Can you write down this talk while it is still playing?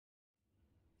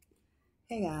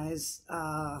Hey guys,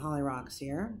 Holly Rocks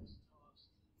here.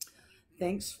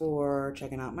 Thanks for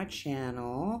checking out my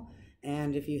channel.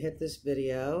 And if you hit this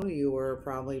video, you were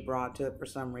probably brought to it for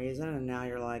some reason, and now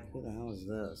you're like, who the hell is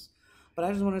this? But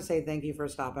I just want to say thank you for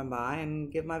stopping by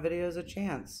and give my videos a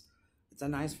chance. It's a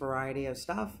nice variety of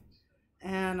stuff,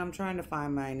 and I'm trying to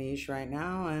find my niche right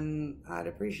now, and I'd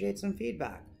appreciate some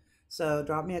feedback. So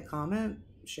drop me a comment,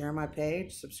 share my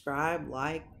page, subscribe,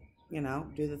 like,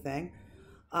 do the thing.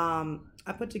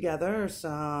 I put together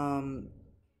some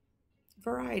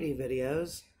variety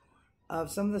videos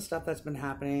of some of the stuff that's been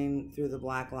happening through the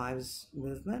Black Lives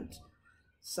movement.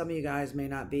 Some of you guys may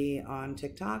not be on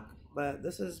TikTok, but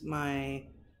this is most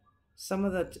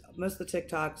of the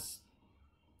TikToks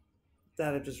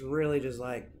that are just really just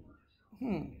like,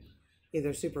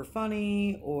 either super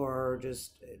funny or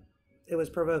just, it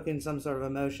was provoking some sort of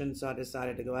emotion, so I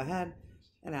decided to go ahead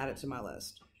and add it to my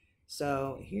list.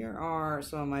 So here are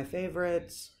some of my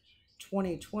favorites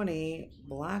 2020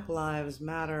 Black Lives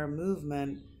Matter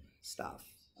movement stuff,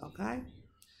 okay?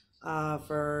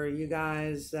 For you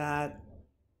guys that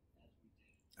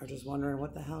are just wondering,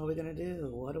 what the hell are we gonna do?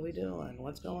 What are we doing?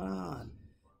 What's going on?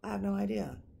 I have no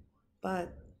idea,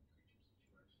 but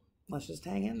let's just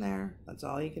hang in there. That's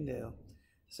all you can do.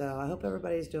 So I hope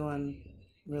everybody's doing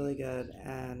really good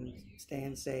and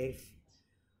staying safe.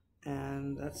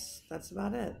 And that's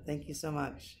about it. Thank you so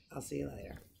much. I'll see you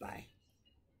later. Bye.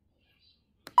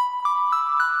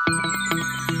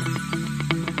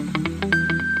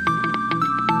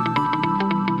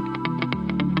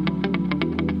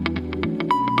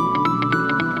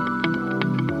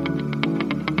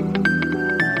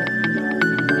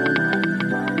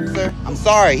 Sir, I'm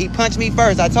sorry. He punched me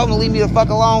first. I told him to leave me the fuck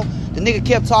alone. The nigga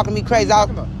kept talking to me crazy.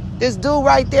 This dude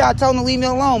right there, I told him to leave me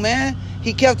alone, man.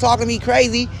 He kept talking to me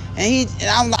crazy,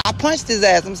 and I punched his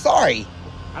ass. I'm sorry.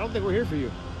 I don't think we're here for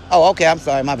you. Oh, okay. I'm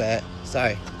sorry. My bad.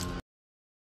 Sorry.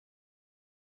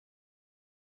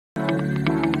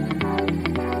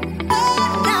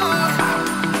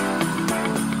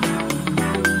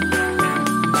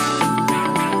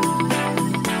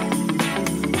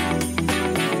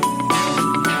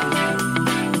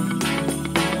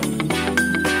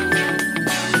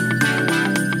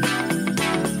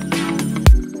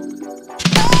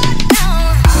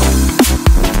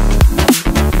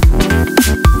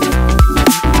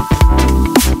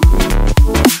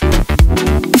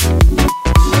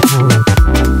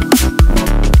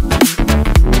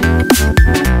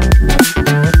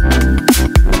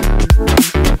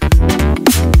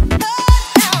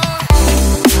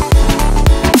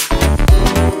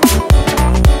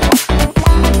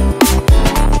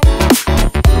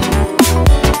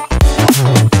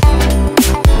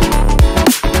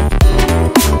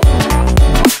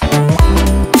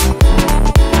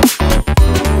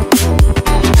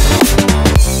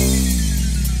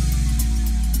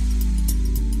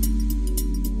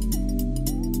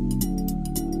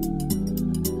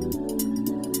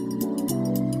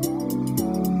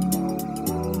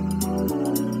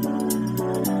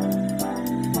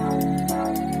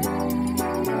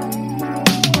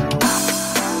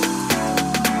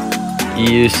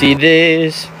 You see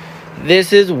this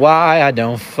is why I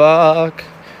don't fuck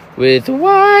with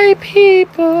white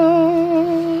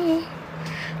people.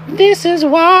 This is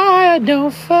why I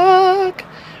don't fuck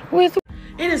with.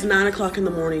 It is 9 o'clock in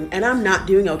the morning and I'm not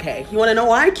doing okay. You wanna know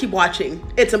why? Keep watching.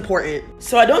 It's important.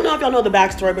 So I don't know if y'all know the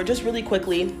backstory, but just really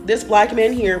quickly, this black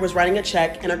man here was writing a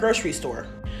check in a grocery store.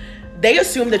 They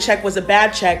assumed the check was a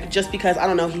bad check just because, I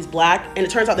don't know, he's black, and it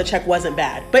turns out the check wasn't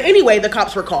bad. But anyway, the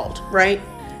cops were called, right?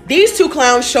 These two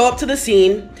clowns show up to the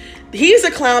scene. He's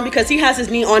a clown because he has his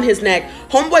knee on his neck.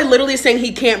 Homeboy literally saying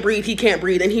he can't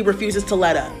breathe, and he refuses to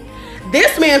let up.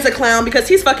 This man's a clown because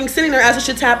he's fucking sitting there as the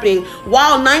shit's happening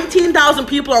while 19,000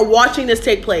 people are watching this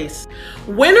take place.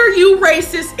 When are you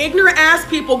racist, ignorant ass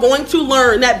people going to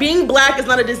learn that being black is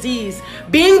not a disease?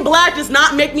 Being black does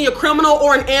not make me a criminal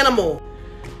or an animal.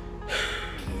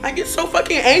 I get so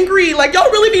fucking angry. Like, y'all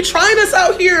really be trying us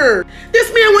out here.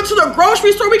 This man went to the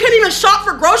grocery store. We can't even shop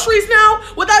for groceries now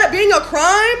without it being a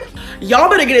crime. Y'all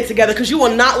better get it together, because you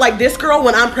will not like this girl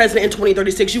when I'm president in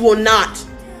 2036. You will not.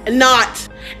 And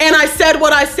I said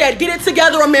what I said. Get it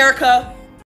together, America.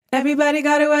 Everybody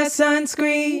gotta wear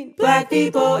sunscreen, black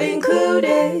people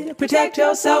included. Protect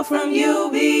yourself from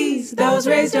UVs, those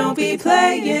rays don't be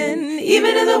playing.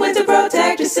 Even in the winter,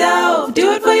 protect yourself.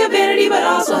 Do it for your vanity, but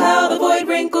also help avoid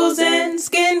wrinkles and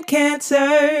skin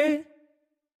cancer.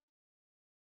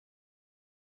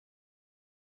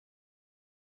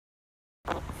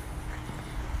 It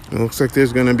looks like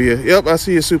there's gonna be a, yep, I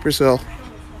see a supercell.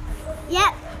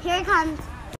 Yep, here it comes.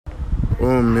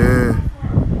 Oh man.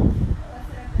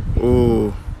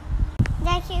 Ooh.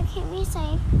 Dad, you keep me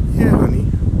safe. Yeah, honey.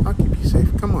 I'll keep you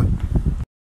safe. Come on.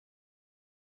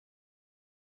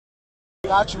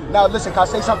 Got you. Now listen, can I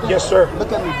say something? Yes, sir.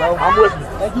 Look at me, bro. I'm with you.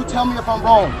 And you tell me if I'm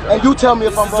wrong. And you tell me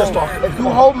if I'm wrong. If you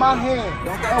hold my hand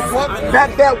and walk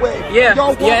back that way, it's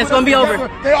gonna be over.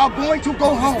 They are going to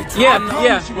go home. Yeah.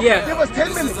 Give us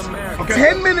 10 minutes. Okay.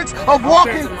 10 minutes of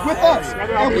walking with us.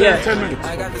 10 minutes.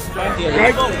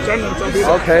 Okay? 10 minutes. I'll be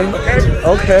there.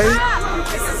 Okay.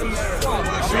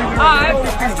 Alright.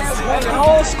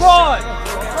 Whole squad.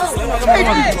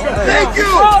 Thank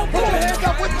you.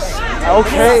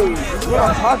 Okay. That's what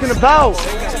I'm talking about.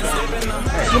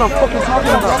 That's what I'm fucking talking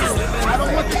about. I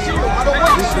don't want the shield. I don't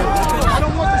want the shield. I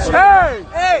don't want the shield.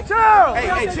 Hey, chill.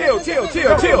 Hey, chill. Chill.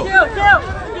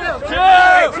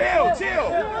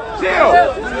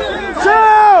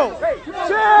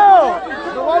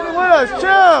 You're walking with us.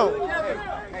 Chill.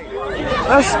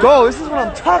 Let's go. This is what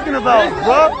I'm talking about,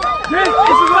 bro. This is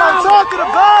what I'm talking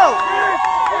about.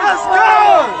 Let's go.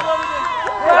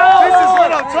 This is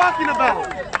what I'm talking about.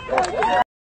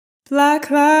 Black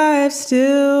lives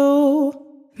still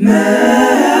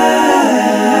matter.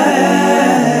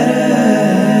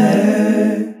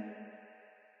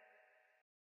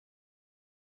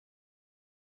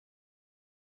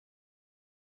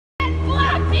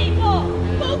 Black people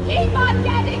who keep on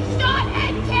getting shot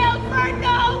and killed for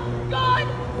no good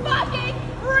fucking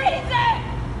reason.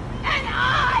 And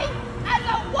I, as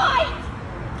a white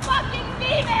fucking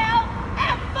female,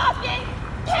 am fucking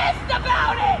pissed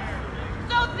about it.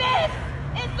 So this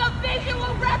is the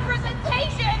visual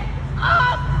representation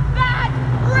of that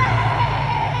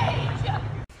rage!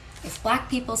 If black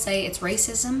people say it's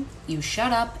racism, you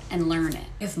shut up and learn it.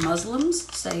 If Muslims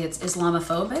say it's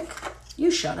Islamophobic,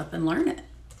 you shut up and learn it.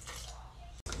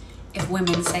 If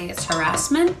women say it's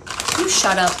harassment, you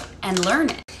shut up and learn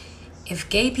it. If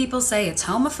gay people say it's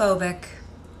homophobic,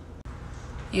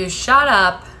 you shut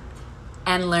up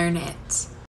and learn it.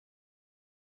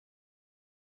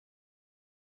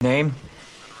 Name?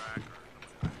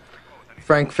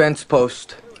 Frank Fence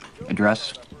Post.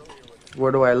 Address?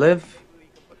 Where do I live?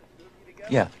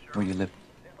 Yeah, where you live.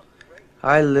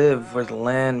 I live where the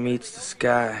land meets the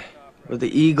sky, where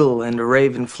the eagle and the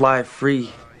raven fly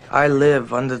free. I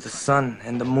live under the sun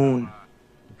and the moon.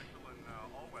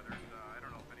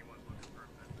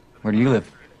 Where do you live?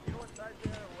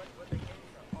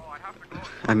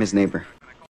 I'm his neighbor.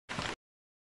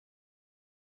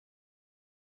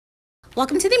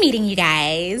 Welcome to the meeting, you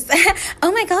guys.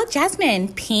 Oh my God, Jasmine,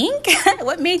 pink?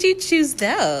 What made you choose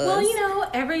those? Well, you know,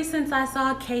 ever since I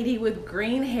saw Katie with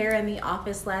green hair in the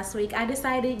office last week, I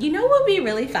decided, you know what would be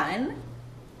really fun?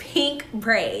 Pink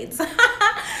braids.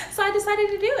 So I decided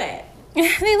to do it.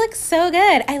 They look so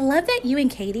good. I love that you and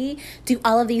Katie do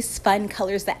all of these fun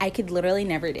colors that I could literally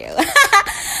never do.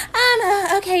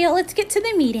 Okay, let's get to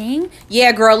the meeting.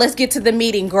 Yeah, girl, let's get to the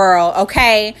meeting, girl,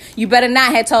 okay? You better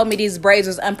not have told me these braids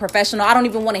was unprofessional. I don't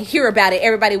even want to hear about it.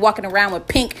 Everybody walking around with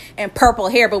pink and purple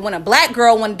hair, but when a black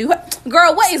girl want to do her,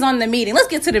 girl, what is on the meeting? Let's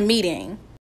get to the meeting.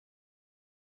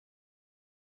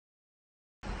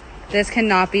 This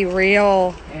cannot be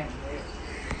real.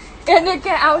 And then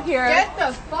get out here. Get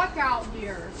the fuck out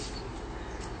here.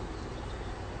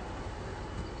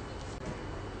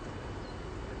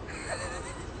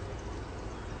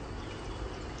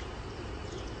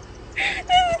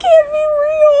 This can't be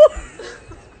real.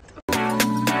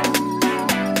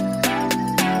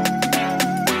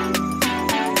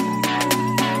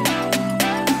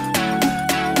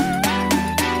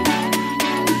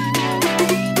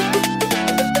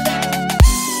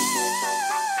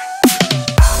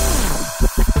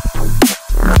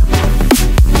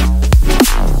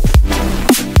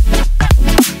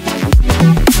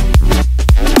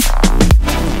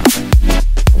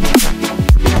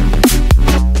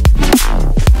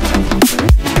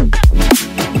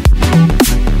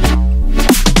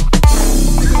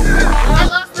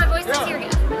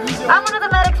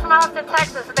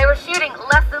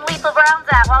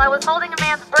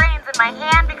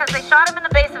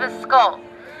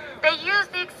 They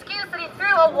used the excuse that he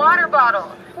threw a water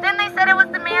bottle. Then they said it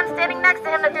was the man standing next to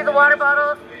him that threw the water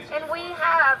bottle, and we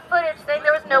have footage saying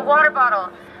there was no water bottle.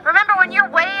 Remember when you're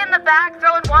way in the back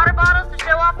throwing water bottles to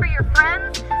show off for your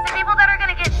friends? The people that are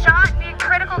going to get shot and be in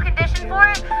critical condition for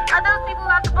it are those people who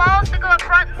have the balls to go up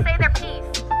front and say their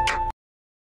piece.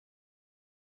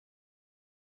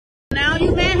 Now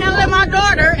you manhandling my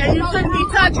daughter and you shouldn't be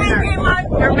touching her.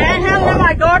 You're manhandling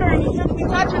my daughter and you shouldn't be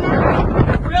touching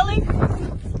her. Really?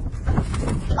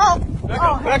 Oh,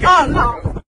 back oh, up. No.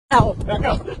 No. Back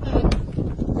up.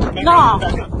 No.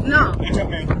 No.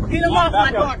 Get him off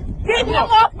my daughter. Get him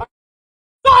off my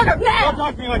daughter, man. Don't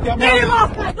talk to me like that. Get him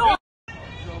off my door!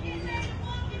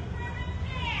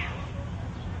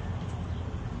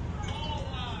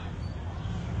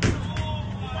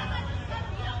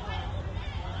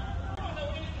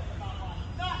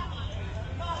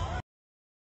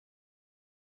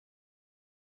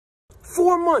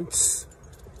 4 months.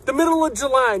 The middle of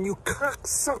July, and you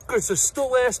cocksuckers are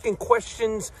still asking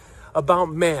questions about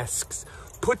masks.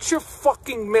 Put your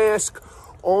fucking mask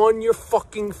on your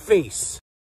fucking face.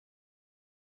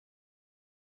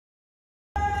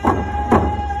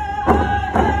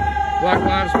 Black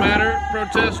Lives Matter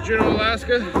protest, Juneau,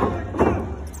 Alaska.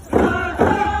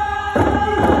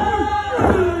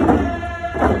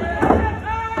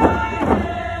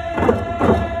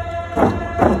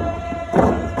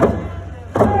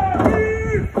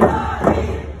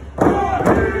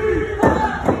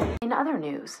 In other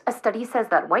news, a study says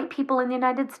that white people in the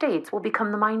United States will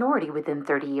become the minority within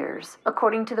 30 years.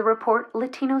 According to the report,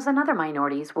 Latinos and other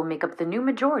minorities will make up the new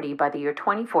majority by the year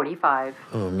 2045.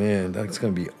 Oh man, that's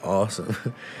gonna be awesome.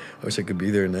 I wish I could be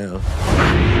there now.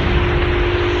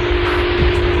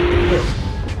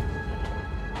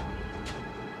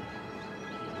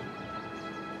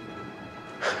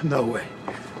 No way.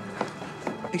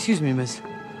 Excuse me, miss.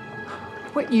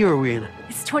 What year are we in?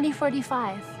 It's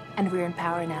 2045, and we're in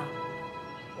power now.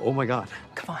 Oh my God.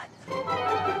 Come on.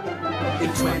 In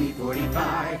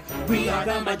 2045, we are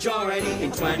the majority.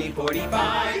 In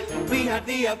 2045, we have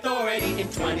the authority. In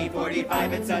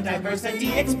 2045, it's a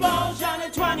diversity explosion.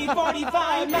 In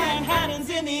 2045, Manhattan's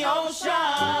in the ocean.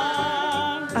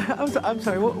 I'm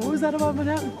sorry, what was that about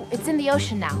Manhattan? It's in the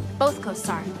ocean now. Both coasts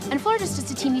are. And Florida's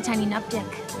just a teeny tiny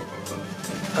nupdick.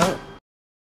 Oh.